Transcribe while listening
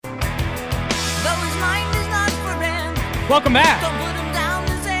Welcome back.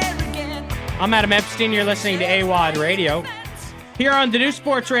 I'm Adam Epstein. You're listening to AWadd Radio. Here on the new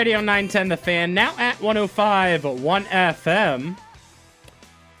Sports Radio 910 The Fan, now at 105.1 FM.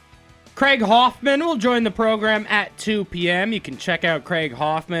 Craig Hoffman will join the program at 2 p.m. You can check out Craig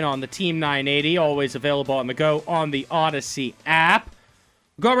Hoffman on the Team 980, always available on the go on the Odyssey app.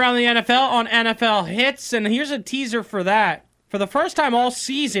 Go around the NFL on NFL Hits, and here's a teaser for that. For the first time all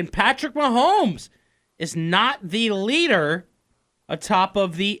season, Patrick Mahomes is not the leader atop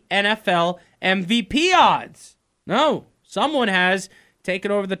of the NFL MVP odds. No, someone has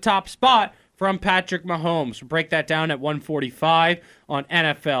taken over the top spot from Patrick Mahomes. We'll break that down at 1:45 on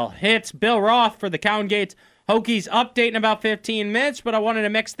NFL Hits. Bill Roth for the CowanGates Hokies update in about 15 minutes, but I wanted to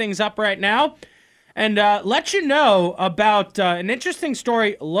mix things up right now and let you know about an interesting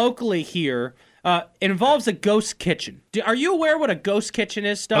story locally here. It involves a ghost kitchen. Are you aware what a ghost kitchen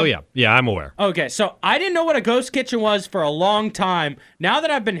is, Stub? Oh, yeah. Yeah, I'm aware. Okay, so I didn't know what a ghost kitchen was for a long time. Now that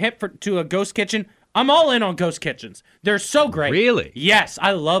I've been hip to a ghost kitchen, I'm all in on ghost kitchens. They're so great. Really? Yes,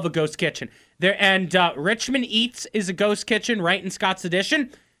 I love a ghost kitchen. Richmond Eats is a ghost kitchen right in Scott's Addition.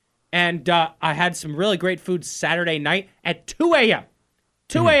 And I had some really great food Saturday night at 2 a.m.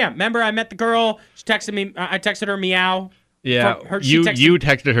 2 a.m. Remember, I met the girl. She texted me. I texted her meow. Yeah, you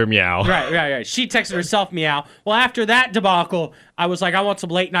texted her meow. Right. She texted herself meow. Well, after that debacle, I was like, I want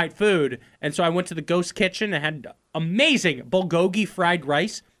some late night food. And so I went to the ghost kitchen and had amazing bulgogi fried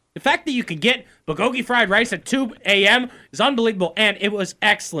rice. The fact that you can get bulgogi fried rice at 2 a.m. is unbelievable, and it was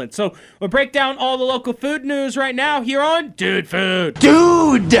excellent. So we'll break down all the local food news right now here on Dude Food.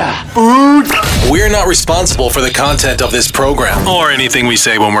 Dude Food! We're not responsible for the content of this program or anything we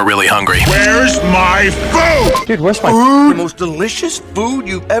say when we're really hungry. Where's my food? Dude, where's my food? The most delicious food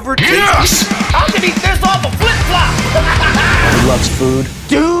you've ever tasted. Yes! I can eat this off a flip-flop! Who loves food?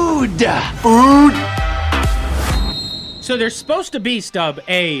 Dude Food! So there's supposed to be, Stub,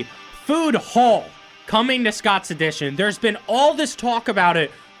 a food hall coming to Scott's Addition. There's been all this talk about it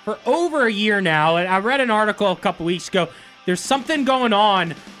for over a year now, and I read an article a couple weeks ago. There's something going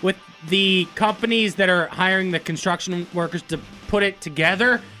on with the companies that are hiring the construction workers to put it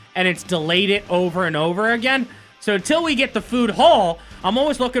together, and it's delayed it over and over again. So until we get the food hall, I'm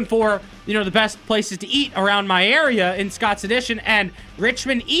always looking for, the best places to eat around my area in Scott's Addition, and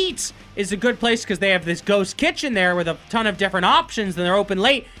Richmond Eats is a good place because they have this ghost kitchen there with a ton of different options, and they're open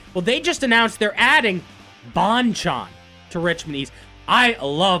late. Well, they just announced they're adding banchan to Richmond Eats. I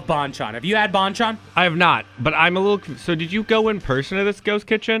love banchan. Have you had banchan? I have not, but I'm a little... So did you go in person to this ghost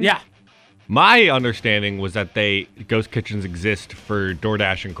kitchen? Yeah. My understanding was that ghost kitchens exist for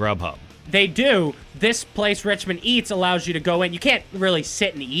DoorDash and Grubhub. They do. This place, Richmond Eats, allows you to go in. You can't really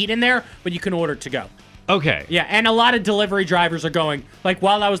sit and eat in there, but you can order to go. Okay. Yeah, and a lot of delivery drivers are going. Like,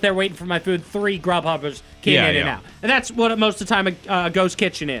 while I was there waiting for my food, 3 Grubhubbers came in and out. And that's what most of the time a ghost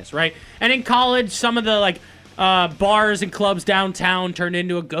kitchen is, right? And in college, some of the, bars and clubs downtown turned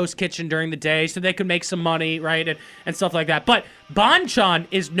into a ghost kitchen during the day so they could make some money, right, and stuff like that. But banchan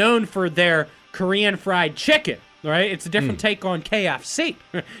is known for their Korean fried chicken. Right, it's a different take on KFC,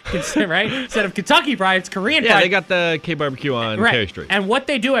 right? Instead of Kentucky Fried, it's Korean Fried. Yeah, they got the K barbecue on Carey Street. And what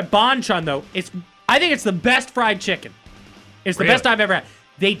they do at banchan, though, I think it's the best fried chicken. It's the best I've ever had.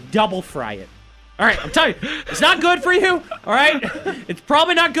 They double fry it. All right, I'm telling you, it's not good for you. All right, it's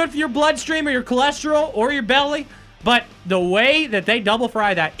probably not good for your bloodstream or your cholesterol or your belly. But the way that they double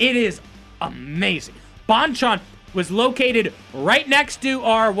fry that, it is amazing. Banchan was located right next to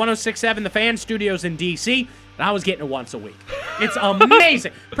our 106.7 The Fan Studios in D.C., and I was getting it once a week. It's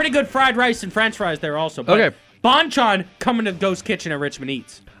amazing. Pretty good fried rice and french fries there also. But okay. Banchan coming to the Ghost Kitchen at Richmond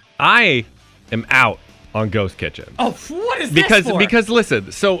Eats. I am out on Ghost Kitchen. Oh, what is this for? Because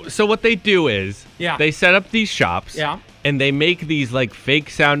listen, so what they do is they set up these shops and they make these fake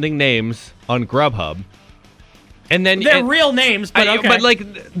sounding names on Grubhub. And then they're real names, but okay.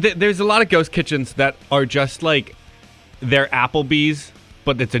 But there's a lot of Ghost Kitchens that are just they're Applebee's,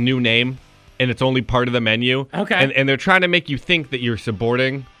 but it's a new name. And it's only part of the menu. Okay. And they're trying to make you think that you're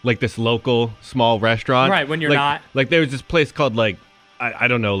supporting this local small restaurant. Right, when you're not. There was this place called I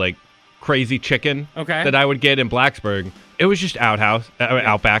don't know, Crazy Chicken. Okay. That I would get in Blacksburg. It was just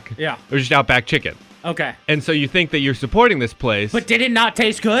Outback. Yeah. It was just Outback chicken. Okay. And so you think that you're supporting this place. But did it not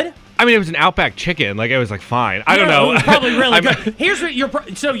taste good? I mean, it was an Outback chicken. It was fine. I don't know. It was probably really good. Here's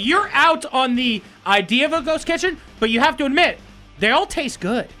what so you're out on the idea of a ghost kitchen, but you have to admit, they all taste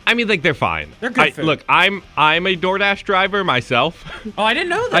good. I mean, they're fine. They're good food. Look, I'm a DoorDash driver myself. Oh, I didn't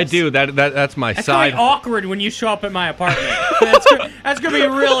know this. I do. That's my That's side. That's awkward when you show up at my apartment. That's gonna be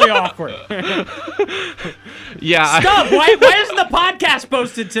really awkward. Yeah. Stub, why isn't the podcast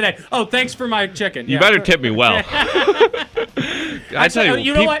posted today? Oh, thanks for my chicken. You better tip me well. I tell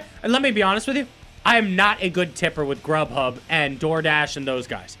you, know what? Let me be honest with you. I am not a good tipper with Grubhub and DoorDash and those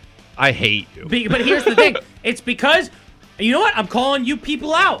guys. I hate you. But here's the thing. It's because, you know what? I'm calling you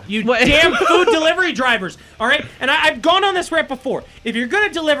people out. You damn food delivery drivers. All right? And I've gone on this rant before. If you're going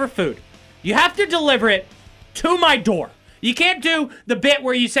to deliver food, you have to deliver it to my door. You can't do the bit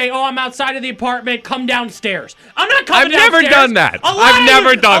where you say, oh, I'm outside of the apartment, come downstairs. I'm not coming downstairs. I've never done that. I've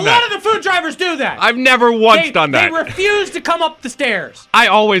never done that. A lot of the food drivers do that. I've never once done that. They refuse to come up the stairs. I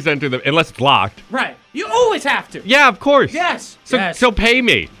always enter them, unless it's locked. Right. You always have to. Yeah, of course. Yes. So pay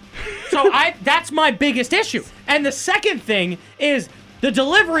me. So that's my biggest issue. And the second thing is the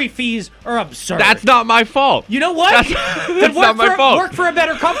delivery fees are absurd. That's not my fault. You know what? That's not my fault. Work for a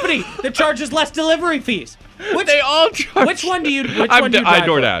better company that charges less delivery fees. They all charge. Which one do you drive I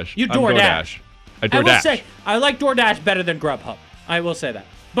DoorDash. You DoorDash. I DoorDash. I will say, I like DoorDash better than Grubhub. I will say that.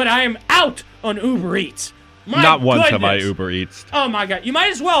 But I am out on Uber Eats. Not once have I Uber Eats. Oh, my God. You might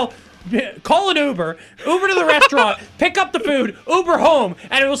as well call an Uber to the restaurant, pick up the food, Uber home,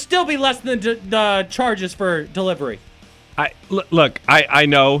 and it will still be less than the charges for delivery. Look, I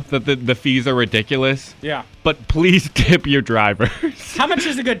know that the fees are ridiculous. Yeah. But please tip your drivers. How much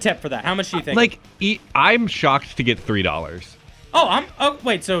is a good tip for that? How much do you think? I'm shocked to get $3. Oh,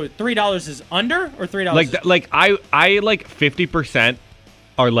 wait, so $3 is under or $3? I like 50%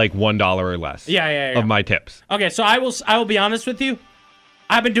 are like $1 or less. Yeah. Of my tips. Okay, so I will be honest with you.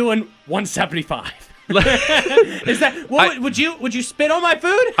 I've been doing $1.75. Is that would you spit on my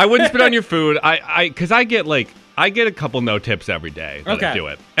food? I wouldn't spit on your food. Because I get a couple no tips every day that I do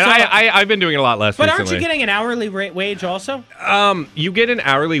it. And so, I've been doing it a lot less recently. But aren't you getting an hourly wage also? You get an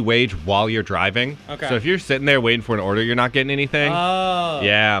hourly wage while you're driving. Okay. So if you're sitting there waiting for an order, you're not getting anything. Oh.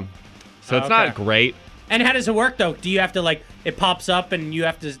 Yeah. So it's not great. And how does it work though? Do you have to it pops up and you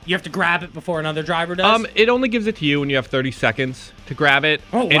have to grab it before another driver does? It only gives it to you when you have 30 seconds to grab it.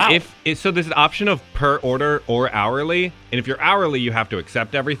 Oh, wow. And so there's an option of per order or hourly. And if you're hourly, you have to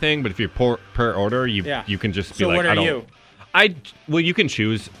accept everything. But if you're per order, you can just be so like, what are you? Well, you can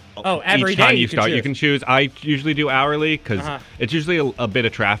choose. Every each time day you start, you can choose. I usually do hourly because it's usually a bit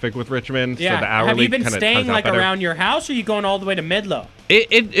of traffic with Richmond. Yeah. So the hourly have you been kinda staying comes out better. around your house, or are you going all the way to Midlow?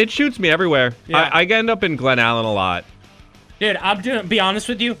 It shoots me everywhere. Yeah. I end up in Glen Allen a lot. Dude, be honest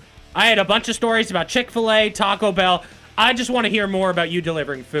with you. I had a bunch of stories about Chick-fil-A, Taco Bell. I just want to hear more about you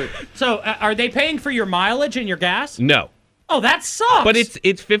delivering food. So, are they paying for your mileage and your gas? No. Oh, that sucks. But it's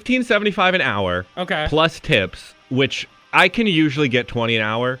 $15.75 an hour. Okay. Plus tips, which I can usually get $20 an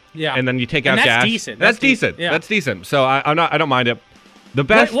hour. Yeah. And then you take out gas. That's decent. That's decent. Yeah. That's decent. So I don't mind it. The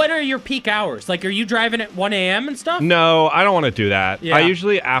best. What are your peak hours? Are you driving at 1 a.m. and stuff? No, I don't want to do that. Yeah. I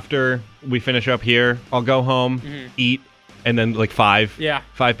usually, after we finish up here, I'll go home, eat, and then 5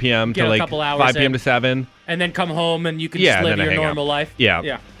 p.m. Get to a couple hours 5 p.m. in. to 7. And then come home and you can just live your normal life.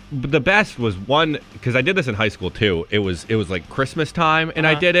 Yeah. But the best was because I did this in high school too. It was like Christmas time, and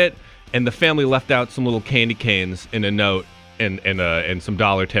I did it, and the family left out some little candy canes in a note and some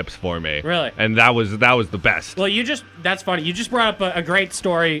dollar tips for me. Really? And that was the best. Well, that's funny. You just brought up a great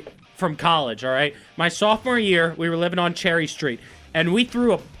story from college, all right? My sophomore year, we were living on Cherry Street, and we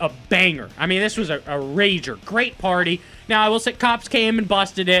threw a banger. I mean, this was a rager. Great party. Now, I will say cops came and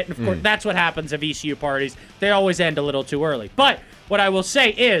busted it, and of course, that's what happens at ECU parties. They always end a little too early. But what I will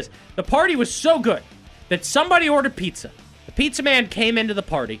say is the party was so good that somebody ordered pizza. The pizza man came into the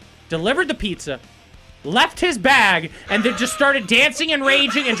party, delivered the pizza, left his bag, and then just started dancing and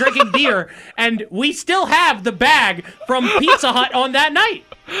raging and drinking beer, and we still have the bag from Pizza Hut on that night.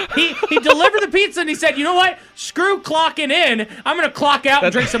 He delivered the pizza, and he said, you know what? Screw clocking in. I'm going to clock out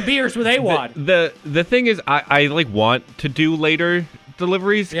and drink some beers with AWadd. The thing is, I want to do later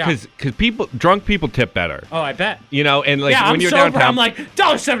deliveries because drunk people tip better. Oh, I bet. And when I'm you're sober, downtown, I'm like,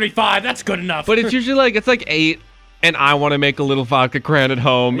 $1.75, that's good enough. But it's usually it's like $8. And I want to make a little vodka cran at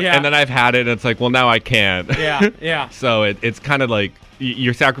home, and then I've had it, and it's like, well, now I can't. Yeah. So it's kind of like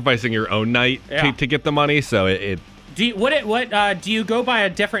you're sacrificing your own night to get the money. So Do you go by a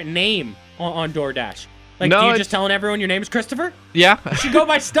different name on DoorDash? Do you just telling everyone your name is Christopher? Yeah. You should go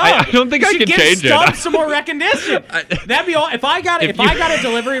by Stub. I don't think I can change give Stub it. some more recognition. That'd be all. If I got a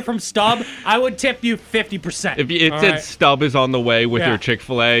delivery from Stub, I would tip you 50%. If it said Stub is on the way with your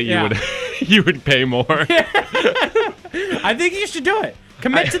Chick-fil-A, you would pay more. I think you should do it.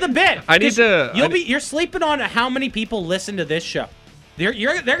 Commit to the bit. You're sleeping on how many people listen to this show. They're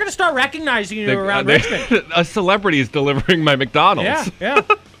going to start recognizing you around Richmond. A celebrity is delivering my McDonald's. Yeah.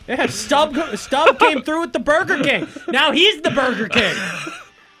 Yeah, Stub came through with the Burger King. Now he's the Burger King.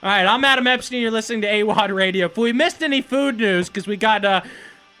 All right, I'm Adam Epstein. You're listening to AWadd Radio. If we missed any food news because we got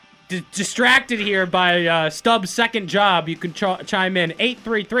distracted here by Stub's second job, you can chime in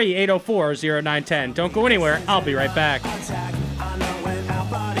 833-804-0910. Don't go anywhere. I'll be right back.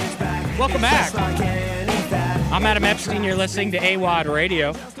 Welcome back. I'm Adam Epstein. You're listening to AWadd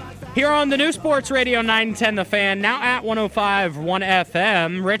Radio. Here on the new Sports Radio 910 The Fan, now at 105.1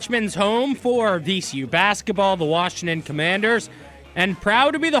 FM, Richmond's home for VCU basketball, the Washington Commanders, and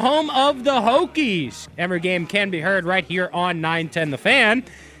proud to be the home of the Hokies. Every game can be heard right here on 910 The Fan.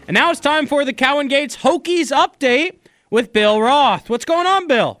 And now it's time for the CowanGates Hokies update with Bill Roth. What's going on,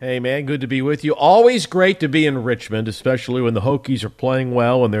 Bill? Hey, man, good to be with you. Always great to be in Richmond, especially when the Hokies are playing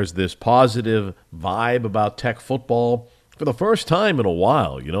well and there's this positive vibe about Tech football. For the first time in a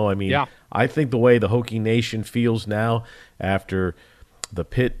while, Yeah. I think the way the Hokie Nation feels now after the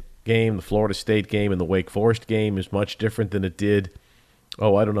Pitt game, the Florida State game, and the Wake Forest game is much different than it did,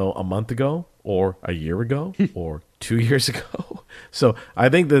 a month ago or a year ago or 2 years ago. So I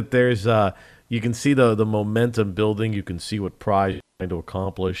think that there's you can see the momentum building. You can see what Pride is trying to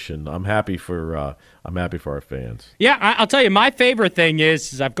accomplish, and I'm happy for our fans. Yeah, I'll tell you, my favorite thing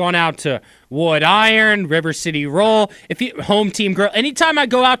is I've gone out to Wood Iron, River City Roll, Home Team Grill. Anytime I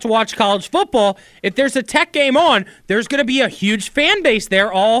go out to watch college football, if there's a Tech game on, there's going to be a huge fan base there,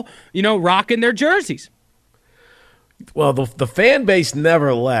 all rocking their jerseys. Well, the fan base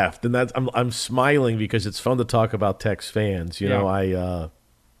never left, and I'm smiling because it's fun to talk about Tech's fans.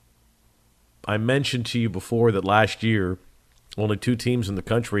 I mentioned to you before that last year, only 2 teams in the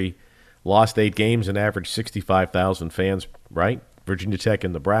country lost 8 games and averaged 65,000 fans, right? Virginia Tech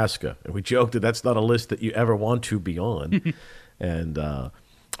and Nebraska. And we joked that that's not a list that you ever want to be on. And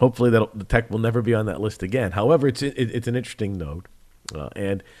hopefully the Tech will never be on that list again. However, it's an interesting note.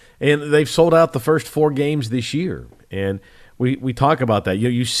 And they've sold out the first 4 games this year. And we talk about that.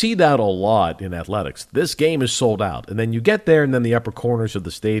 You see that a lot in athletics. This game is sold out. And then you get there, and then the upper corners of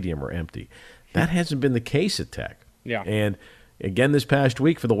the stadium are empty. That hasn't been the case at Tech. Yeah. And again this past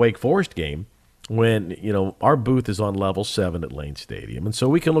week for the Wake Forest game, when our booth is on level 7 at Lane Stadium, and so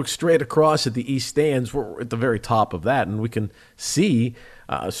we can look straight across at the east stands. We're at the very top of that, and we can see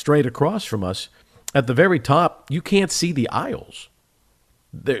straight across from us at the very top. You can't see the aisles.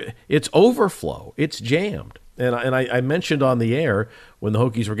 It's overflow. It's jammed. And I mentioned on the air when the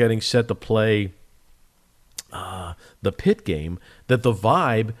Hokies were getting set to play the Pitt game that the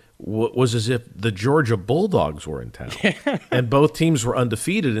vibe was as if the Georgia Bulldogs were in town. And both teams were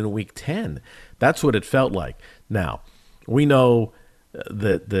undefeated in Week 10. That's what it felt like. Now, we know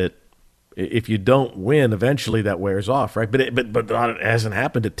that if you don't win, eventually that wears off, right? But it hasn't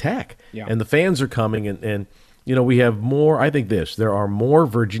happened at Tech. Yeah. And the fans are coming, and we have more. I think there are more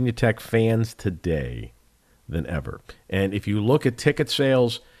Virginia Tech fans today than ever. And if you look at ticket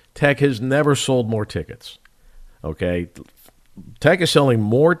sales, Tech has never sold more tickets. Okay? Tech is selling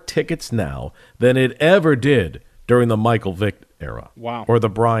more tickets now than it ever did during the Michael Vick era. Wow. Or the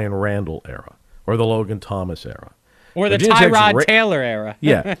Brian Randall era. Or the Logan Thomas era. Or the Virginia Tyrod Taylor era.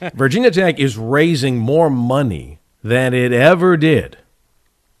 Yeah. Virginia Tech is raising more money than it ever did.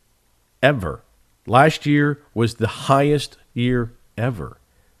 Ever. Last year was the highest year ever.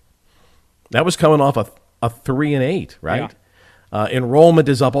 That was coming off a 3-8, right? Yeah. Enrollment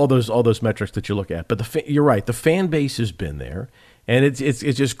is up, all those metrics that you look at. But you're right, the fan base has been there, and it's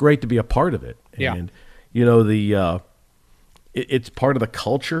just great to be a part of it. Yeah. And it's part of the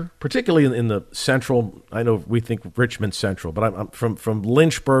culture, particularly in the central. I know we think Richmond Central, but I'm from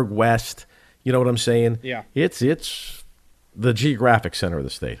Lynchburg West. You know what I'm saying? Yeah. It's the geographic center of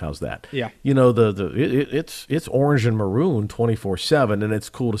the state. How's that? Yeah. It's orange and maroon 24/7, and it's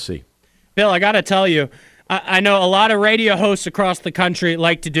cool to see. Bill, I got to tell you, I know a lot of radio hosts across the country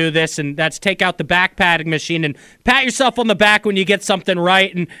like to do this, and that's take out the back patting machine and pat yourself on the back when you get something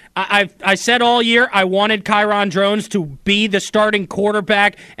right. And I said all year I wanted Kyron Drones to be the starting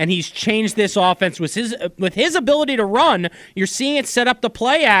quarterback, and he's changed this offense with his ability to run. You're seeing it set up the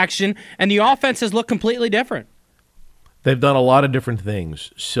play action, and the offense has looked completely different. They've done a lot of different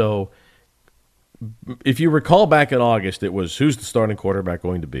things. So if you recall back in August, it was who's the starting quarterback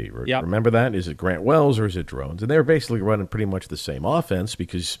going to be? Yep. Remember that? Is it Grant Wells or is it Drones? And they're basically running pretty much the same offense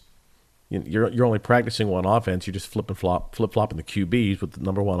because you're only practicing one offense. You're just flip-flopping the QBs with the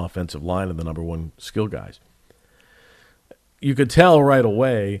number 1 offensive line and the number 1 skill guys. You could tell right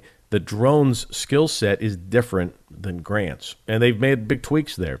away that Drones' skill set is different than Grant's, and they've made big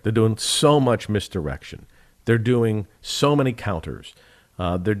tweaks there. They're doing so much misdirection. They're doing so many counters.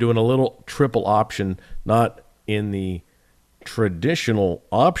 They're doing a little triple option, not in the traditional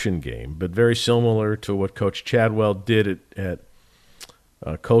option game, but very similar to what Coach Chadwell did at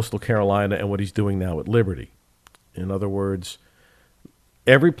Coastal Carolina and what he's doing now at Liberty. In other words,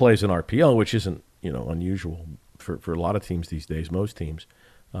 every play is an RPO, which isn't unusual for a lot of teams these days, most teams.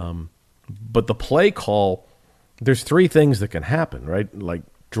 But the play call, there's three things that can happen, right? Like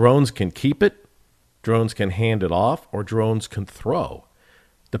drones can keep it, drones can hand it off, or drones can throw,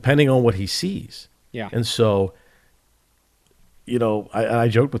 depending on what he sees. Yeah. And so, I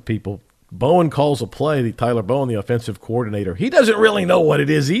joked with people, Bowen calls a play, Tyler Bowen, the offensive coordinator, he doesn't really know what it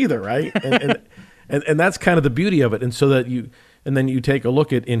is either, right? And that's kind of the beauty of it. And so then you take a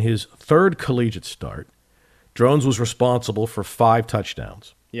look at in his third collegiate start, Drones was responsible for 5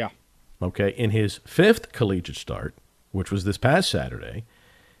 touchdowns. Yeah. Okay. In his fifth collegiate start, which was this past Saturday,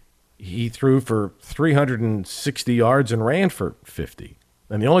 he threw for 360 yards and ran for 50.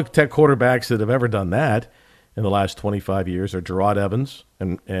 And the only Tech quarterbacks that have ever done that in the last 25 years are Gerard Evans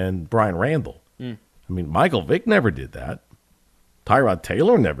and Brian Randall. I mean, Michael Vick never did that. Tyrod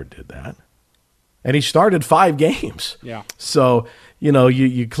Taylor never did that. And he started 5 games. Yeah. So,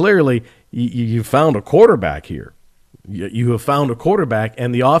 you clearly you found a quarterback here. You have found a quarterback,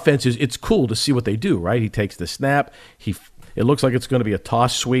 and the offense it's cool to see what they do, right? He takes the snap. It looks like it's going to be a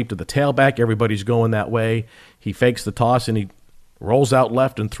toss sweep to the tailback. Everybody's going that way. He fakes the toss, and he rolls out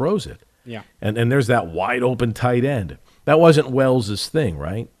left and throws it. Yeah. And there's that wide open tight end. That wasn't Wells' thing,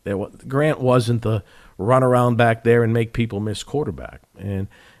 right? Grant wasn't the run around back there and make people miss quarterback. And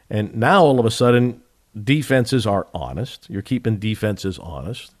now all of a sudden defenses are honest. You're keeping defenses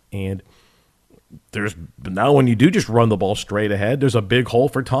honest. And now when you do just run the ball straight ahead, there's a big hole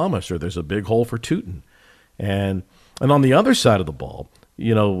for Thomas or there's a big hole for Tootin. And on the other side of the ball,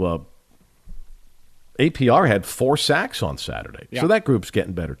 APR had 4 sacks on Saturday. Yeah. So that group's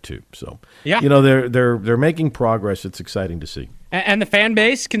getting better too. So, they're making progress. It's exciting to see. And the fan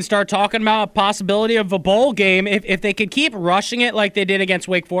base can start talking about a possibility of a bowl game if they could keep rushing it like they did against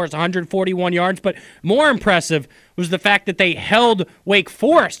Wake Forest, 141 yards. But more impressive was the fact that they held Wake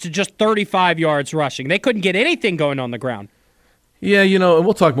Forest to just 35 yards rushing. They couldn't get anything going on the ground. Yeah, and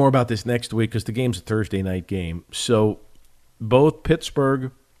we'll talk more about this next week because the game's a Thursday night game. So both Pitt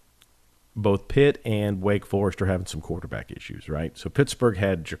and Wake Forest are having some quarterback issues, right? So Pittsburgh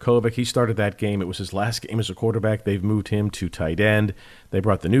had Djokovic. He started that game. It was his last game as a quarterback. They've moved him to tight end. They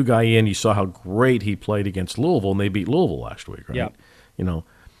brought the new guy in. You saw how great he played against Louisville, and they beat Louisville last week, right? Yeah.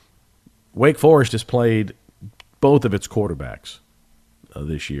 Wake Forest has played both of its quarterbacks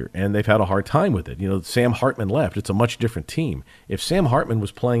this year, and they've had a hard time with it. Sam Hartman left. It's a much different team. If Sam Hartman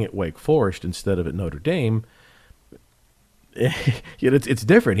was playing at Wake Forest instead of at Notre Dame, it's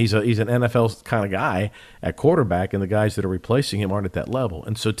different. He's an NFL kind of guy at quarterback, and the guys that are replacing him aren't at that level.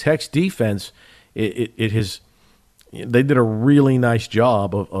 And so Tech's defense, they did a really nice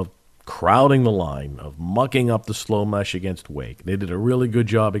job of crowding the line, of mucking up the slow mesh against Wake. They did a really good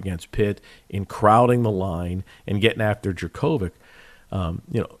job against Pitt in crowding the line and getting after Djokovic.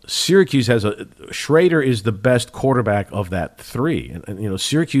 Syracuse Schrader is the best quarterback of that 3. And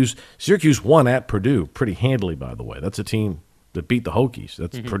Syracuse won at Purdue pretty handily, by the way. That's a team that beat the Hokies.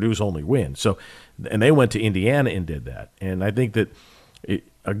 That's Purdue's only win. So, and they went to Indiana and did that. And I think that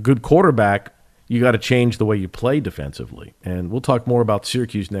a good quarterback, you got to change the way you play defensively. And we'll talk more about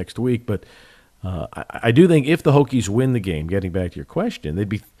Syracuse next week. But I do think if the Hokies win the game, getting back to your question,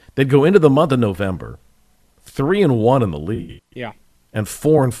 they'd go into the month of November 3-1 in the league. Yeah. And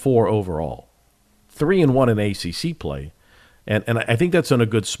 4-4 overall, 3-1 in ACC play, and I think that's in a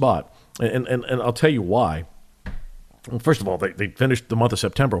good spot. And I'll tell you why. Well, first of all, they finished the month of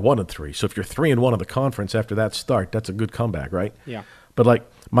September 1-3. So if you're 3-1 in the conference after that start, that's a good comeback, right? Yeah. But like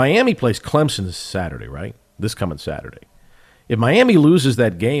Miami plays Clemson this Saturday, right? This coming Saturday. If Miami loses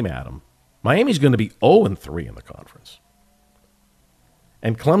that game, Adam, Miami's going to be 0-3 in the conference,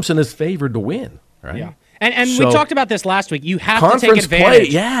 and Clemson is favored to win, right? Yeah. And we talked about this last week. You have to take advantage.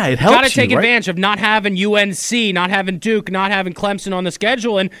 Play, yeah, it helps you. Got to take advantage of not having UNC, not having Duke, not having Clemson on the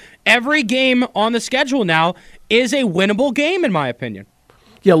schedule. And every game on the schedule now is a winnable game, in my opinion.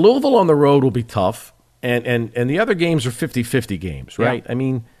 Yeah, Louisville on the road will be tough. And the other games are 50-50 games, right? Yeah. I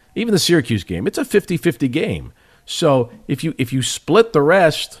mean, even the Syracuse game, it's a 50-50 game. So if you split the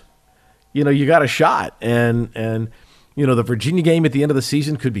rest, you got a shot. And the Virginia game at the end of the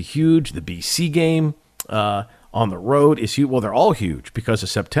season could be huge. The BC game on the road is huge. Well, they're all huge because of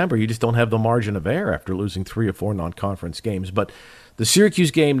September. You just don't have the margin of error after losing 3 or 4 non-conference games. But the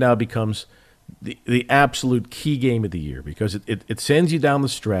Syracuse game now becomes the absolute key game of the year because it sends you down the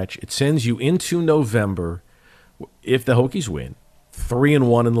stretch. It sends you into November, if the Hokies win,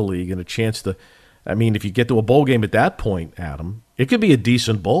 3-1 in the league and a chance to I mean, if you get to a bowl game at that point, Adam, it could be a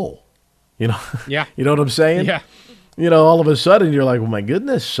decent bowl. You know, Yeah. You know what I'm saying? Yeah. All of a sudden you're like, well, my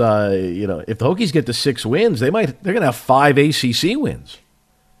goodness, if the Hokies get to 6 wins, they're going to have 5 ACC wins.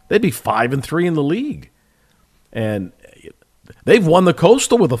 They'd be 5-3 in the league, and they've won the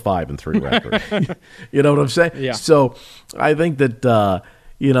Coastal with a 5-3 record. You know what I'm saying? Yeah. So I think that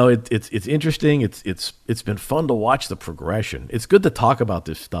it's interesting. It's been fun to watch the progression. It's good to talk about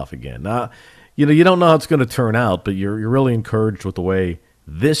this stuff again. Now, you don't know how it's going to turn out, but you're really encouraged with the way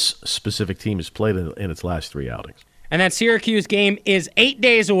this specific team has played in its last 3 outings. And that Syracuse game is 8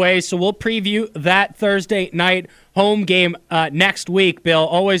 days away, so we'll preview that Thursday night home game next week. Bill,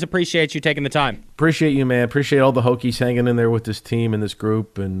 always appreciate you taking the time. Appreciate you, man. Appreciate all the Hokies hanging in there with this team and this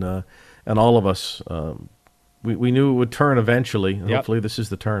group and all of us. We knew it would turn eventually. And Hopefully this is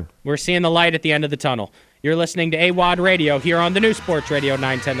the turn. We're seeing the light at the end of the tunnel. You're listening to AWadd Radio here on the new Sports Radio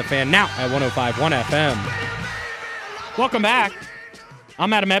 910 The Fan, now at 105.1 FM. Welcome back.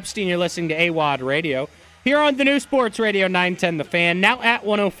 I'm Adam Epstein. You're listening to AWadd Radio here on the new Sports Radio 910 The Fan, now at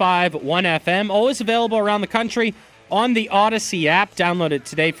 105.1 FM. Always available around the country on the Odyssey app. Download it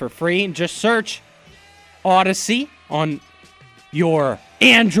today for free and just search Odyssey on your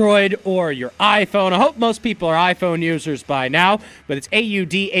Android or your iPhone. I hope most people are iPhone users by now, but it's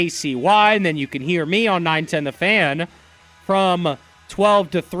AUDACY, and then you can hear me on 910 The Fan from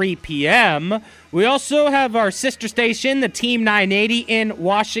 12 to 3 p.m. We also have our sister station, the Team 980 in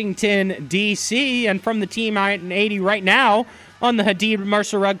Washington, D.C., and from the Team 980 right now on the Hadid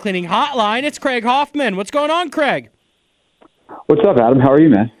Mercer Rug Cleaning Hotline, it's Craig Hoffman. What's going on, Craig? What's up, Adam? How are you,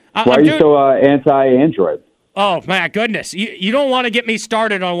 man? Why are you so anti-Android? Oh, my goodness. You don't want to get me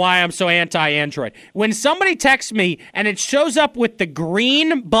started on why I'm so anti-Android. When somebody texts me and it shows up with the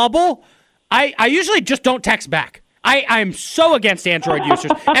green bubble, I usually just don't text back. I'm so against Android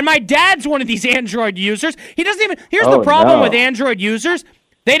users. And my dad's one of these Android users. He doesn't even... Here's the problem with Android users.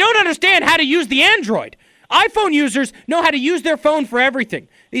 They don't understand how to use the Android. iPhone users know how to use their phone for everything.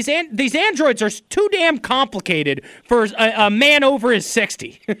 These Androids are too damn complicated for a man over his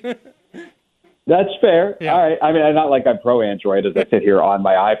 60. That's fair. Yeah. All right. I mean, I'm not like I'm pro-Android as I sit here on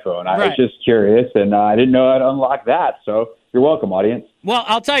my iPhone. I was just curious, and I didn't know I'd unlock that. So you're welcome, audience. Well,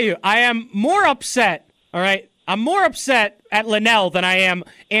 I'll tell you, I am more upset, all right? I'm more upset at Linnell than I am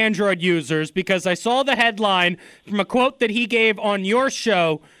Android users because I saw the headline from a quote that he gave on your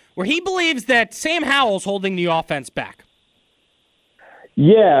show where he believes that Sam Howell's holding the offense back.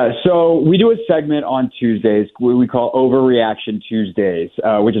 Yeah, so we do a segment on Tuesdays we call Overreaction Tuesdays,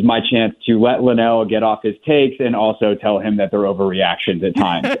 which is my chance to let Linnell get off his takes and also tell him that they're overreactions at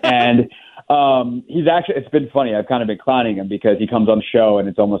times. And he's actually, it's been funny. I've kind of been clowning him because he comes on the show and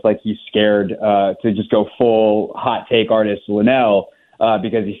it's almost like he's scared to just go full hot take artist Linnell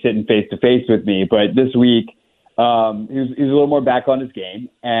because he's sitting face to face with me. But this week, he's a little more back on his game.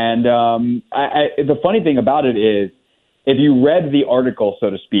 And the funny thing about it is, if you read the article,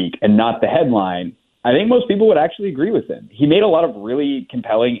 so to speak, and not the headline, I think most people would actually agree with him. He made a lot of really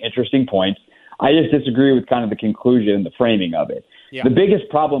compelling, interesting points. I just disagree with kind of the conclusion, the framing of it. Yeah. The biggest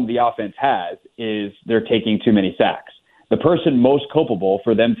problem the offense has is they're taking too many sacks. The person most culpable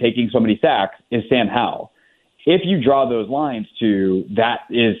for them taking so many sacks is Sam Howell. If you draw those lines to that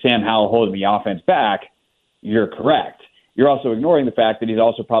is Sam Howell holding the offense back, you're correct. You're also ignoring the fact that he's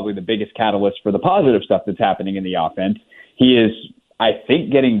also probably the biggest catalyst for the positive stuff that's happening in the offense. He is, I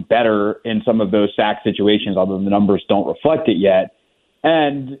think, getting better in some of those sack situations, although the numbers don't reflect it yet.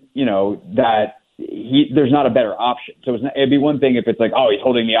 And, that there's not a better option. So it'd be one thing if it's like, oh, he's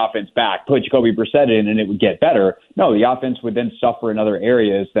holding the offense back, put Jacoby Brissett in and it would get better. No, the offense would then suffer in other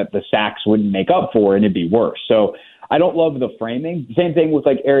areas that the sacks wouldn't make up for and it'd be worse. So I don't love the framing. Same thing with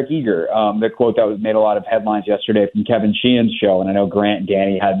like Eric Eager, the quote that made a lot of headlines yesterday from Kevin Sheehan's show. And I know Grant and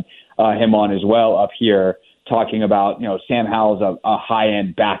Danny had him on as well up here talking about, Sam Howell's a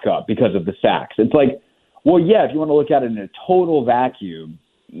high-end backup because of the sacks. It's like, well, yeah, if you want to look at it in a total vacuum,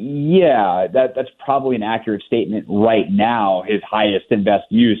 yeah, that's probably an accurate statement right now. His highest and best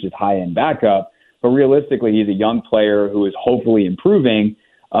use is high-end backup. But realistically, he's a young player who is hopefully improving.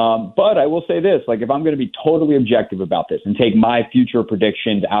 But I will say this, like if I'm going to be totally objective about this and take my future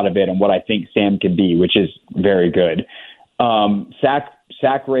predictions out of it and what I think Sam can be, which is very good,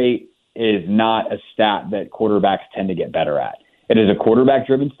 sack rate is not a stat that quarterbacks tend to get better at. It is a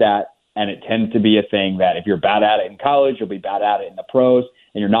quarterback-driven stat, and it tends to be a thing that if you're bad at it in college, you'll be bad at it in the pros,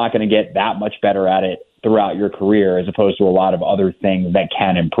 and you're not going to get that much better at it throughout your career as opposed to a lot of other things that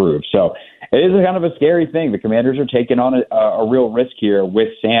can improve. So it is a kind of a scary thing. The Commanders are taking on a real risk here with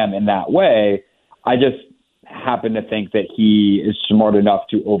Sam in that way. I just happen to think that he is smart enough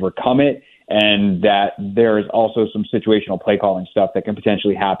to overcome it and that there is also some situational play calling stuff that can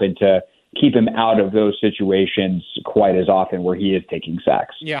potentially happen to keep him out of those situations quite as often where he is taking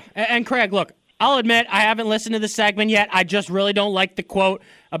sacks. Yeah, and Craig, look, I'll admit I haven't listened to the segment yet. I just really don't like the quote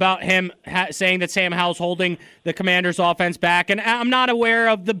about him saying that Sam Howell's holding the Commanders' offense back. And I'm not aware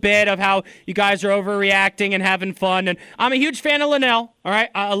of the bit of how you guys are overreacting and having fun. And I'm a huge fan of Linnell, all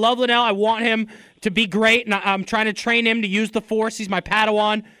right? I love Linnell. I want him to be great, and I'm trying to train him to use the Force. He's my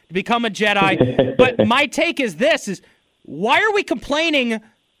Padawan to become a Jedi. But my take is this, is why are we complaining?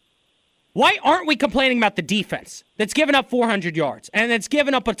 Why aren't we complaining about the defense that's given up 400 yards and that's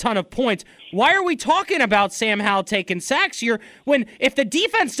given up a ton of points? Why are we talking about Sam Howell taking sacks here when if the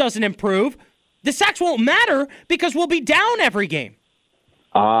defense doesn't improve, the sacks won't matter because we'll be down every game?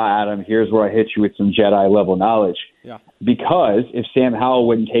 Adam, here's where I hit you with some Jedi-level knowledge. Yeah. Because if Sam Howell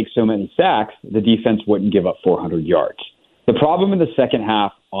wouldn't take so many sacks, the defense wouldn't give up 400 yards. The problem in the second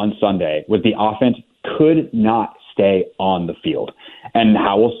half on Sunday was the offense could not stay on the field. And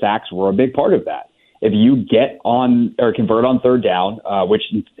Howell sacks were a big part of that. If you get on or convert on third down, which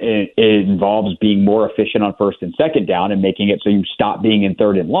it involves being more efficient on first and second down and making it so you stop being in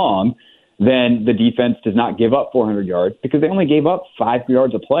third and long, then the defense does not give up 400 yards because they only gave up 5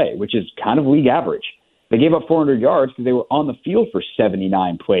 yards a play, which is kind of league average. They gave up 400 yards because they were on the field for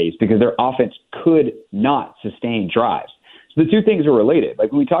 79 plays because their offense could not sustain drives. So the two things are related.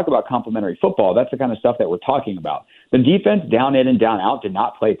 Like when we talk about complementary football, that's the kind of stuff that we're talking about. The defense down in and down out did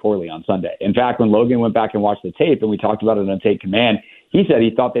not play poorly on Sunday. In fact, when Logan went back and watched the tape, and we talked about it on Tape Command, he said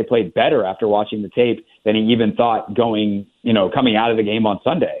he thought they played better after watching the tape than he even thought coming out of the game on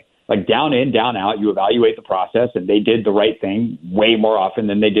Sunday. Like down in, down out, you evaluate the process, and they did the right thing way more often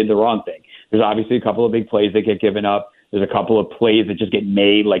than they did the wrong thing. There's obviously a couple of big plays that get given up. There's a couple of plays that just get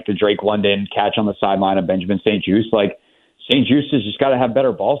made, like the Drake London catch on the sideline of Benjamin St-Juste. Like, St-Juste has just got to have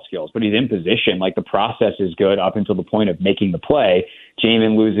better ball skills, but he's in position. Like, the process is good up until the point of making the play.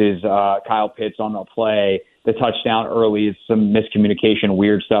 Jamin loses Kyle Pitts on the play. The touchdown early is some miscommunication,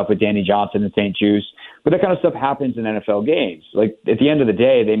 weird stuff with Danny Johnson and St-Juste. But that kind of stuff happens in NFL games. Like, at the end of the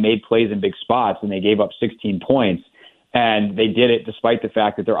day, they made plays in big spots, and they gave up 16 points. And they did it despite the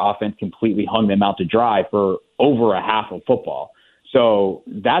fact that their offense completely hung them out to dry for over a half of football. So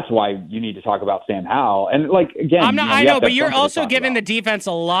that's why you need to talk about Sam Howell. And, like, again, I know, but you're also giving the defense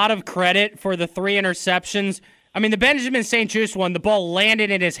a lot of credit for the 3 interceptions. I mean, the Benjamin St-Juste one, the ball landed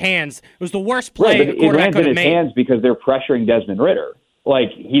in his hands. It was the worst play the quarterback could have made. It lands in his hands because they're pressuring Desmond Ridder. Like,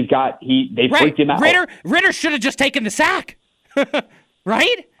 they freaked him out. Ridder should have just taken the sack,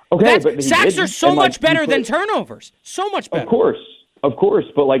 right? Okay, but sacks are so much better than turnovers. So much better. Of course.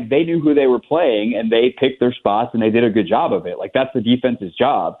 But, like, they knew who they were playing, and they picked their spots, and they did a good job of it. Like, that's the defense's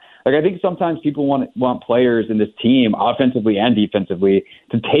job. Like, I think sometimes people want players in this team, offensively and defensively,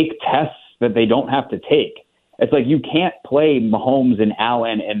 to take tests that they don't have to take. It's like you can't play Mahomes and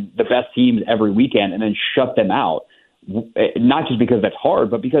Allen and the best teams every weekend and then shut them out. Not just because that's hard,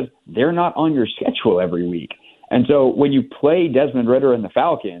 but because they're not on your schedule every week. And so when you play Desmond Ridder and the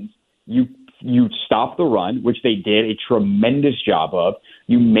Falcons, you stop the run, which they did a tremendous job of.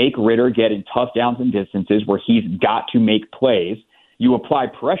 You make Ridder get in tough downs and distances where he's got to make plays. You apply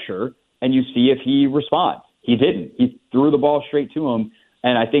pressure, and you see if he responds. He didn't. He threw the ball straight to him,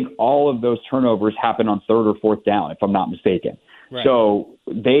 and I think all of those turnovers happened on third or fourth down, if I'm not mistaken. Right. So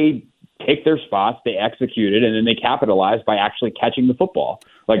they picked their spots, they executed, and then they capitalized by actually catching the football.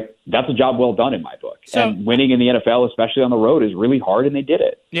 Like, that's a job well done in my book. So, and winning in the NFL, especially on the road, is really hard, and they did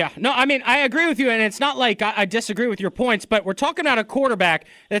it. Yeah. No, I mean, I agree with you, and it's not like I disagree with your points, but we're talking about a quarterback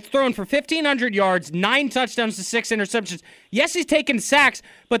that's thrown for 1,500 yards, 9 touchdowns to 6 interceptions. Yes, he's taken sacks,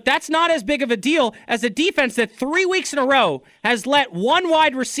 but that's not as big of a deal as a defense that 3 weeks in a row has let one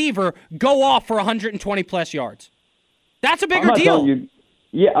wide receiver go off for 120-plus yards. That's a bigger deal.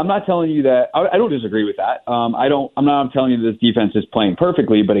 I'm not telling you that. I don't disagree with that. I'm not telling you this defense is playing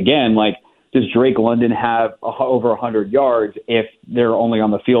perfectly, but again, like, does Drake London have over 100 yards if they're only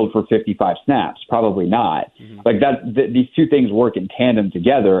on the field for 55 snaps? Probably not. Mm-hmm. Like these two things work in tandem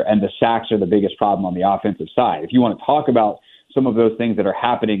together, and the sacks are the biggest problem on the offensive side. If you want to talk about some of those things that are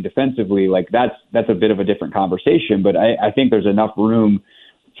happening defensively, like that's a bit of a different conversation. But I think there's enough room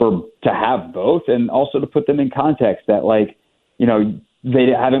to have both, and also to put them in context that, like, they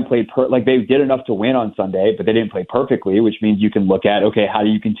haven't played they did enough to win on Sunday, but they didn't play perfectly, which means you can look at, okay, how do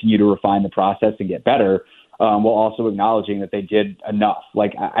you continue to refine the process and get better, while also acknowledging that they did enough.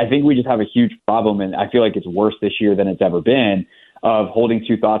 Like, I think we just have a huge problem, and I feel like it's worse this year than it's ever been, of holding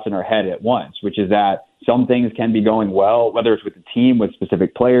two thoughts in our head at once, which is that some things can be going well, whether it's with the team, with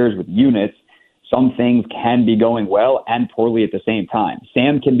specific players, with units. Some things can be going well and poorly at the same time.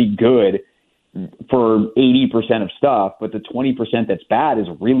 Sam can be good for 80% of stuff, but the 20% that's bad is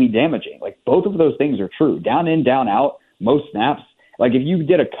really damaging. Like, both of those things are true. Down in, down out, most snaps. Like, if you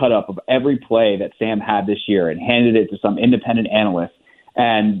did a cut up of every play that Sam had this year and handed it to some independent analyst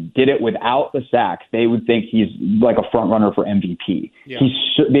and did it without the sacks, they would think he's like a front runner for MVP. Yeah.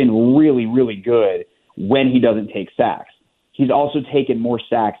 He's been really, really good when he doesn't take sacks. He's also taken more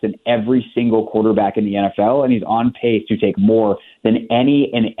sacks than every single quarterback in the NFL, and he's on pace to take more than any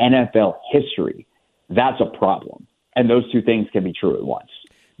in NFL history. That's a problem. And those two things can be true at once.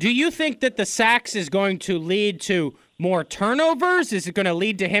 Do you think that the sacks is going to lead to more turnovers? Is it going to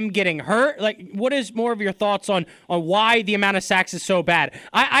lead to him getting hurt? Like, what is more of your thoughts on why the amount of sacks is so bad?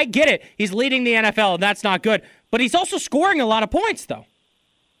 I get it. He's leading the NFL, and that's not good. But he's also scoring a lot of points, though.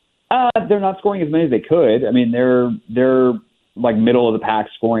 They're not scoring as many as they could. I mean, they're like middle of the pack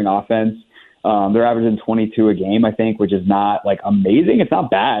scoring offense. They're averaging 22 a game, I think, which is not like amazing. It's not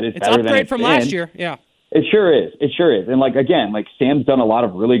bad. It's better upgrade from last year. Yeah. It sure is. It sure is. And like, again, like Sam's done a lot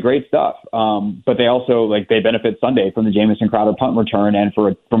of really great stuff. But they also they benefit Sunday from the Jamison Crowder punt return and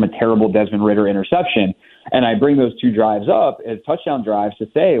from a terrible Desmond Ridder interception. And I bring those two drives up as touchdown drives to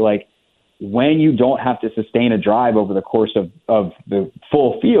say, like, when you don't have to sustain a drive over the course of the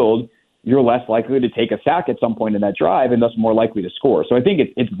full field, you're less likely to take a sack at some point in that drive and thus more likely to score. So I think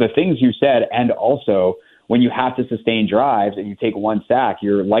it's the things you said, and also when you have to sustain drives and you take one sack,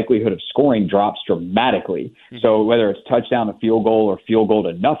 your likelihood of scoring drops dramatically. Mm-hmm. So whether it's touchdown to field goal or field goal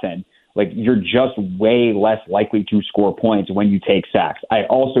to nothing, like, you're just way less likely to score points when you take sacks. I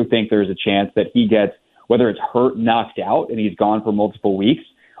also think there's a chance that he gets, whether it's hurt, knocked out, and he's gone for multiple weeks,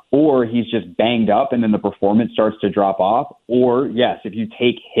 or he's just banged up and then the performance starts to drop off. Or, yes, if you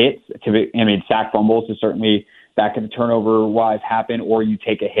take hits, sack fumbles is certainly, that can turnover-wise happen, or you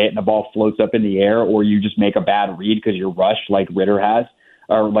take a hit and the ball floats up in the air, or you just make a bad read because you're rushed like Ridder has,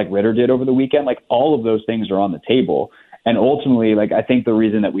 or like Ridder did over the weekend. Like, all of those things are on the table. And ultimately, like, I think the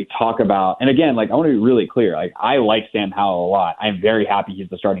reason that we talk about, and again, like, I want to be really clear, like, I like Sam Howell a lot. I'm very happy he's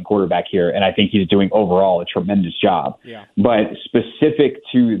the starting quarterback here, and I think he's doing overall a tremendous job. Yeah. But specific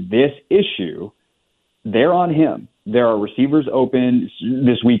to this issue, they're on him. There are receivers open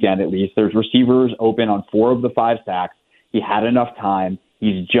this weekend, at least. There's receivers open on 4 of the 5 sacks. He had enough time.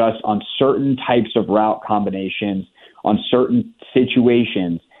 He's just on certain types of route combinations, on certain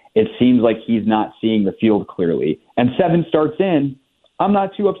situations, it seems like he's not seeing the field clearly. And 7 starts in, I'm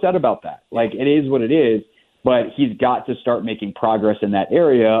not too upset about that. Like, it is what it is, but he's got to start making progress in that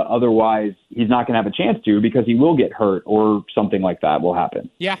area. Otherwise, he's not going to have a chance to, because he will get hurt or something like that will happen.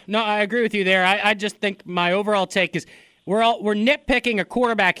 Yeah, no, I agree with you there. I just think my overall take is we're nitpicking a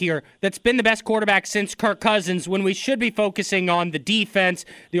quarterback here that's been the best quarterback since Kirk Cousins, when we should be focusing on the defense,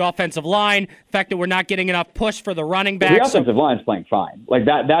 the offensive line, the fact that we're not getting enough push for the running back. The offensive line's playing fine. Like,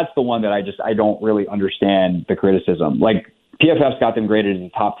 that's the one that I don't really understand the criticism. Like, PFF's got them graded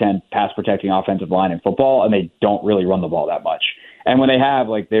as a top 10 pass protecting offensive line in football, and they don't really run the ball that much. And when they have,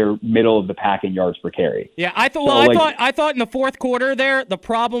 like, they're middle of the pack in yards per carry. Yeah, I thought in the fourth quarter there, the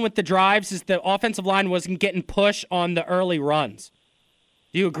problem with the drives is the offensive line wasn't getting push on the early runs.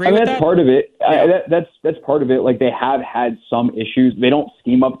 Do you agree with that? That's part of it. Yeah. That's part of it. Like, they have had some issues. They don't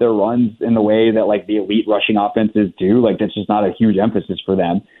scheme up their runs in the way that, like, the elite rushing offenses do. Like, that's just not a huge emphasis for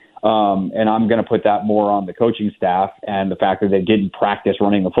them. And I'm going to put that more on the coaching staff and the fact that they didn't practice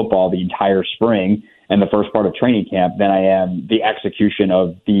running the football the entire spring and the first part of training camp than I am the execution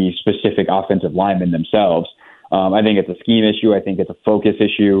of the specific offensive linemen themselves. I think it's a scheme issue. I think it's a focus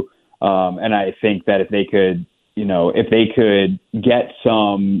issue. And I think that if they could get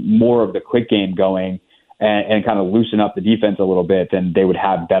some more of the quick game going and kind of loosen up the defense a little bit, then they would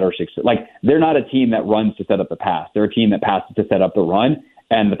have better success. Like, they're not a team that runs to set up the pass. They're a team that passes to set up the run.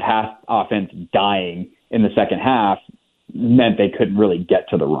 And the pass offense dying in the second half meant they couldn't really get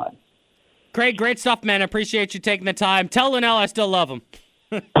to the run. Craig, great stuff, man. I appreciate you taking the time. Tell Linnell I still love him.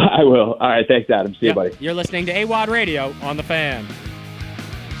 I will. All right, thanks, Adam. See you, buddy. You're listening to AWadd Radio on The Fan.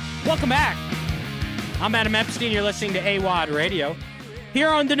 Welcome back. I'm Adam Epstein. You're listening to AWadd Radio. Here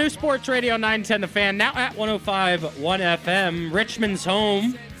on the new Sports Radio 910 The Fan, now at 105.1 FM, Richmond's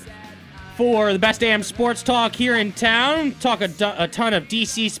home for the best AM sports talk here in town. Talk a ton of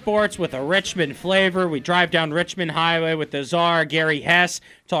DC sports with a Richmond flavor. We drive down Richmond Highway with the czar, Gary Hess.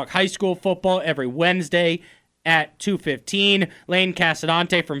 Talk high school football every Wednesday at 2:15. Lane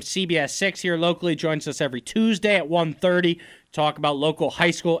Casadante from CBS 6 here locally joins us every Tuesday at 1:30. Talk about local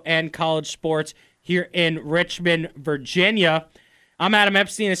high school and college sports here in Richmond, Virginia. I'm Adam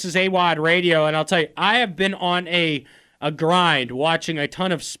Epstein. This is AWadd Radio, and I'll tell you, I have been on a grind watching a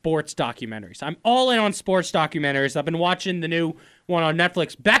ton of sports documentaries. I'm all in on sports documentaries. I've been watching the new one on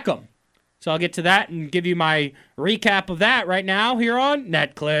Netflix, Beckham. So I'll get to that and give you my recap of that right now here on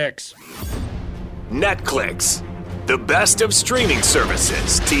NetClix. NetClix, the best of streaming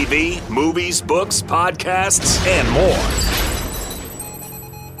services, TV, movies, books, podcasts, and more.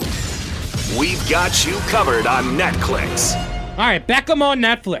 We've got you covered on NetClix. All right, Beckham on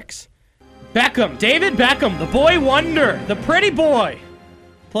Netflix. Beckham, David Beckham, the boy wonder, the pretty boy.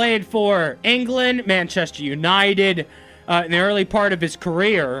 Played for England, Manchester United in the early part of his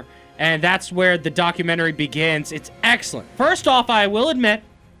career, and that's where the documentary begins. It's excellent. First off, I will admit,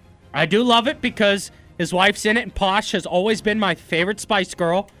 I do love it because his wife's in it, and Posh has always been my favorite Spice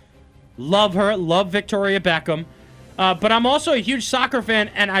Girl. Love her, love Victoria Beckham. But I'm also a huge soccer fan,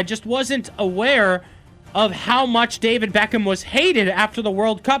 and I just wasn't aware of how much David Beckham was hated after the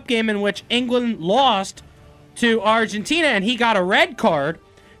World Cup game in which England lost to Argentina, and he got a red card.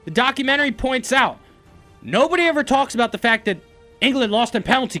 The documentary points out, nobody ever talks about the fact that England lost in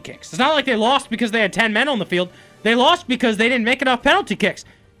penalty kicks. It's not like they lost because they had 10 men on the field. They lost because they didn't make enough penalty kicks.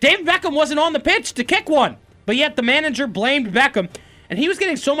 David Beckham wasn't on the pitch to kick one, but yet the manager blamed Beckham, and he was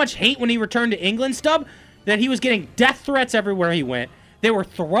getting so much hate when he returned to England, Stub, that he was getting death threats everywhere he went. They were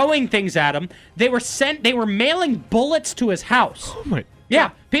throwing things at him. They were mailing bullets to his house. Oh my.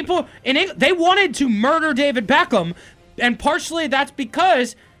 Yeah, people in England, they wanted to murder David Beckham, and partially that's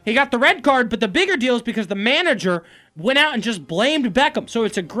because he got the red card, but the bigger deal is because the manager went out and just blamed Beckham. So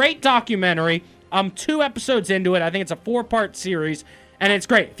it's a great documentary. I'm 2 episodes into it. I think it's a 4-part series, and it's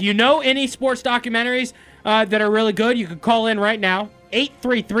great. If you know any sports documentaries that are really good, you can call in right now,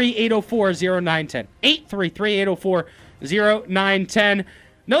 833-804-0910. 833-804-0910.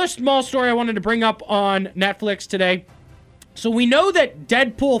 Another small story I wanted to bring up on Netflix today. So we know that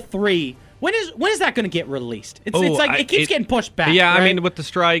Deadpool 3, when is that going to get released? It keeps getting pushed back. Yeah, right? I mean, with the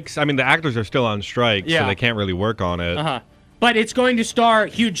strikes, the actors are still on strike, so they can't really work on it. But it's going to star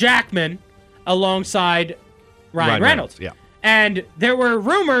Hugh Jackman alongside Ryan Reynolds. Yeah. And there were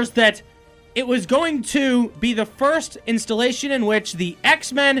rumors that it was going to be the first installation in which the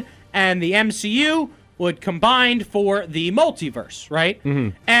X-Men and the MCU would combine for the multiverse, right? Mm-hmm.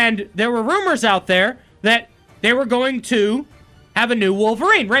 And there were rumors out there that they were going to have a new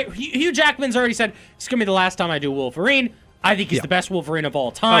Wolverine, right? Hugh Jackman's already said, it's going to be the last time I do Wolverine. I think he's the best Wolverine of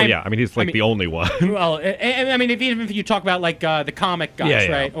all time. Oh, yeah. He's the only one. Well, even if you talk about the comic guys,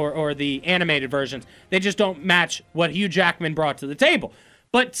 right? Or the animated versions, they just don't match what Hugh Jackman brought to the table.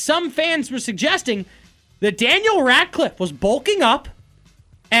 But some fans were suggesting that Daniel Radcliffe was bulking up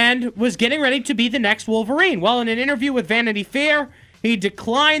and was getting ready to be the next Wolverine. Well, in an interview with Vanity Fair, he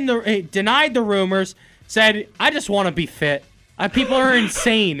denied the rumors, said, I just want to be fit. People are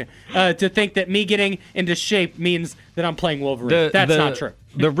insane to think that me getting into shape means that I'm playing Wolverine. That's not true.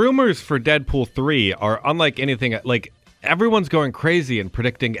 The rumors for Deadpool 3 are unlike anything. Like, everyone's going crazy and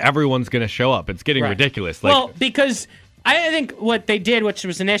predicting everyone's going to show up. It's getting ridiculous. Because I think what they did, which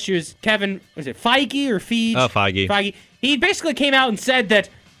was an issue, is Kevin, was it Feige or Feige? Oh, Feige. Feige. He basically came out and said that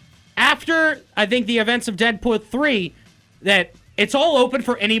after, I think, the events of Deadpool 3, that it's all open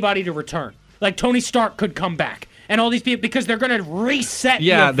for anybody to return. Like, Tony Stark could come back. And all these people, because they're going to reset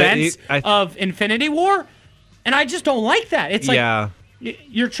the events of Infinity War. And I just don't like that. It's like,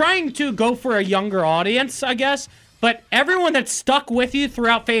 you're trying to go for a younger audience, I guess. But everyone that's stuck with you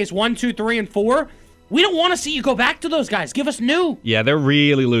throughout phase 1, 2, 3, and 4, we don't want to see you go back to those guys. Give us new. Yeah, they're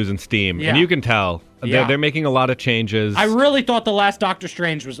really losing steam. Yeah. And you can tell. They're making a lot of changes. I really thought the last Doctor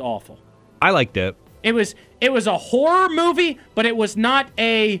Strange was awful. I liked it. It was a horror movie, but it was not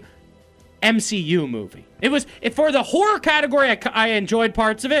a MCU movie. It was for the horror category. I enjoyed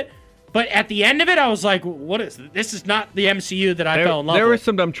parts of it, but at the end of it, I was like, "What is this? This is not the MCU that I fell in love with." There were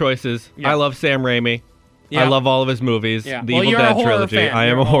some dumb choices. Yeah. I love Sam Raimi. Yeah. I love all of his movies. Yeah. The Evil Dead trilogy. Fan. I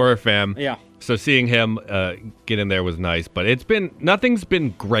am a horror fan. Yeah. So seeing him get in there was nice, but nothing's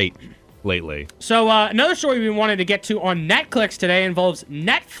been great lately. So another story we wanted to get to on NetClix today involves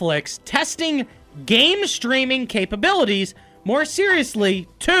Netflix testing game streaming capabilities more seriously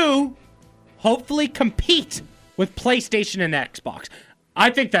to hopefully compete with PlayStation and Xbox. I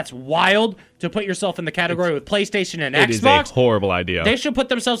think that's wild to put yourself in the category with PlayStation and Xbox. It is a horrible idea. They should put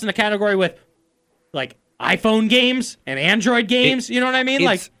themselves in the category with, like, iPhone games and Android games. You know what I mean?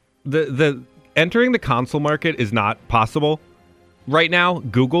 Like, the entering the console market is not possible right now.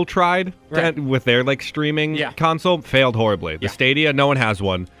 Google tried with their streaming console, failed horribly. The Stadia, no one has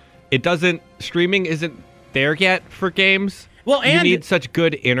one. Streaming isn't there yet for games. Well, and you need such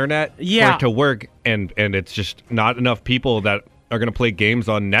good internet for it to work, and it's just not enough people that are going to play games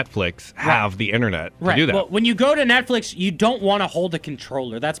on Netflix have the internet to do that. Well, when you go to Netflix, you don't want to hold a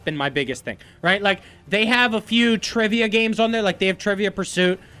controller. That's been my biggest thing, right? Like, they have a few trivia games on there. Like, they have Trivia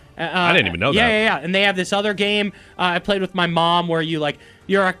Pursuit, I didn't even know that. Yeah. And they have this other game I played with my mom where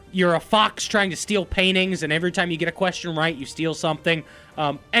you're a fox trying to steal paintings, and every time you get a question right, you steal something.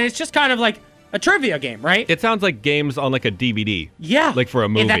 And it's just kind of like a trivia game, right? It sounds like games on like a DVD. Yeah. Like for a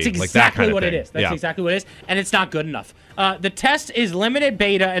movie. And that's exactly like that kind of what it is. That's exactly what it is. And it's not good enough. The test is limited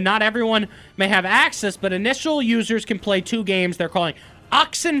beta, and not everyone may have access, but initial users can play 2 games they're calling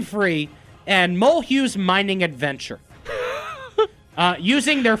Oxenfree and Molehue's Mining Adventure.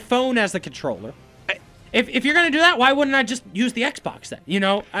 Using their phone as the controller. If you're going to do that, why wouldn't I just use the Xbox then? You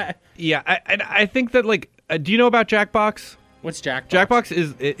know? I think that, like, do you know about Jackbox? What's Jackbox?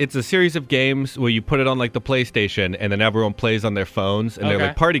 Jackbox it's a series of games where you put it on, like, the PlayStation, and then everyone plays on their phones, and they're,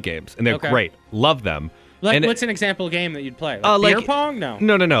 like, party games, and they're great. Love them. Like, what's an example game that you'd play? Like beer pong? No.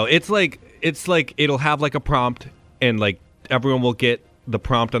 No. It's like it'll have, like, a prompt, and, like, everyone will get the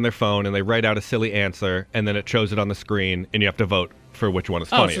prompt on their phone, and they write out a silly answer, and then it shows it on the screen, and you have to vote for which one is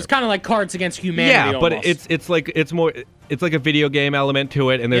funnier. Oh, so it's kind of like Cards Against Humanity. Yeah, but almost. it's like a video game element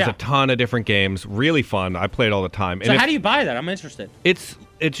to it, and there's a ton of different games. Really fun. I play it all the time. So how do you buy that? I'm interested. It's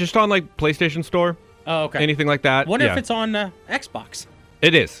just on like PlayStation Store. Oh, okay. Anything like that. What if it's on Xbox?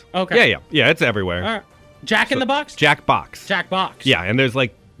 It is. Okay. Yeah. It's everywhere. All right. Jack in the Box. Jackbox. Yeah, and there's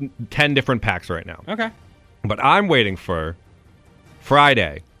like 10 different packs right now. Okay. But I'm waiting for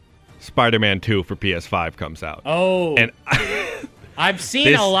Friday. Spider-Man 2 for PS5 comes out. Oh. And I've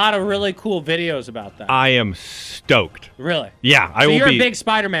seen a lot of really cool videos about that. I am stoked. Really? Yeah, So you're a big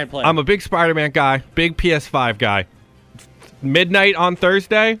Spider-Man player. I'm a big Spider-Man guy, big PS5 guy. Midnight on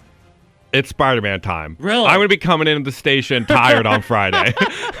Thursday, it's Spider-Man time. Really? I'm going to be coming into the station tired on Friday.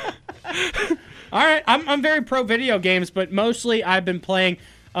 All right. I'm very pro video games, but mostly I've been playing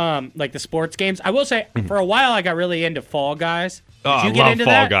like the sports games. I will say, for a while, I got really into Fall Guys. Oh, Did you I get into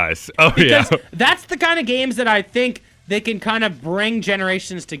love Fall that? Guys. Oh, because yeah. that's the kind of games that I think they can kind of bring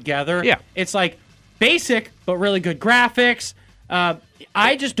generations together. Yeah. It's like basic, but really good graphics.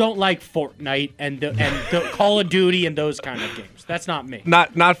 I just don't like Fortnite and the Call of Duty and those kind of games. That's not me.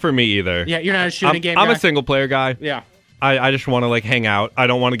 Not for me either. Yeah, you're not a shooting game guy? I'm a single player guy. Yeah. I just want to like hang out. I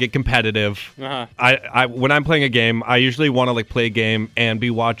don't want to get competitive. Uh-huh. I when I'm playing a game, I usually want to like play a game and be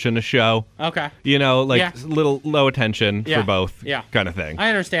watching a show. Okay. You know, like little low attention for both. Yeah. Kind of thing. I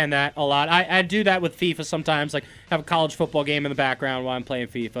understand that a lot. I do that with FIFA sometimes. Like have a college football game in the background while I'm playing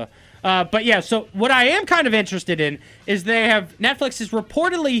FIFA. But yeah, so what I am kind of interested in is Netflix is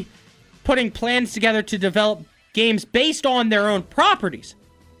reportedly putting plans together to develop games based on their own properties,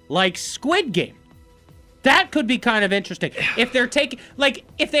 like Squid Game. That could be kind of interesting. If they're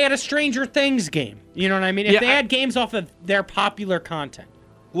if they had a Stranger Things game, you know what I mean? If they had games off of their popular content.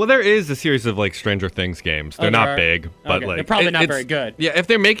 Well, there is a series of like Stranger Things games. They're not big, but like they're probably not very good. Yeah, if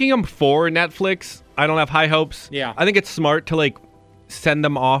they're making them for Netflix, I don't have high hopes. Yeah. I think it's smart to like send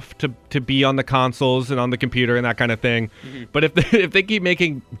them off to be on the consoles and on the computer and that kind of thing. Mm-hmm. But if they keep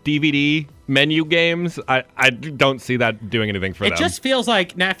making DVD menu games, I don't see that doing anything for them. It just feels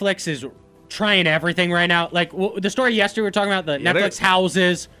like Netflix is trying everything right now. Like the story yesterday we were talking about, the Netflix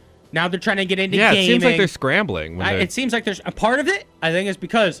houses. Now they're trying to get into gaming. Yeah, it seems like they're scrambling. It seems like there's a part of it, I think, is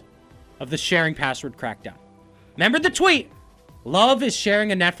because of the sharing password crackdown. Remember the tweet? Love is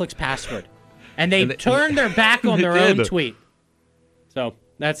sharing a Netflix password. And they turned their back on their own tweet. So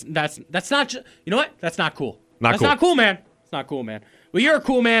that's not, you know what? That's not cool. That's not cool, man. It's not cool, man. Well, you're a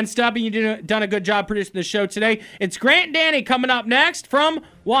cool man, Stub, and you've done a good job producing the show today. It's Grant and Danny coming up next from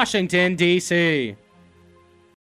Washington, D.C.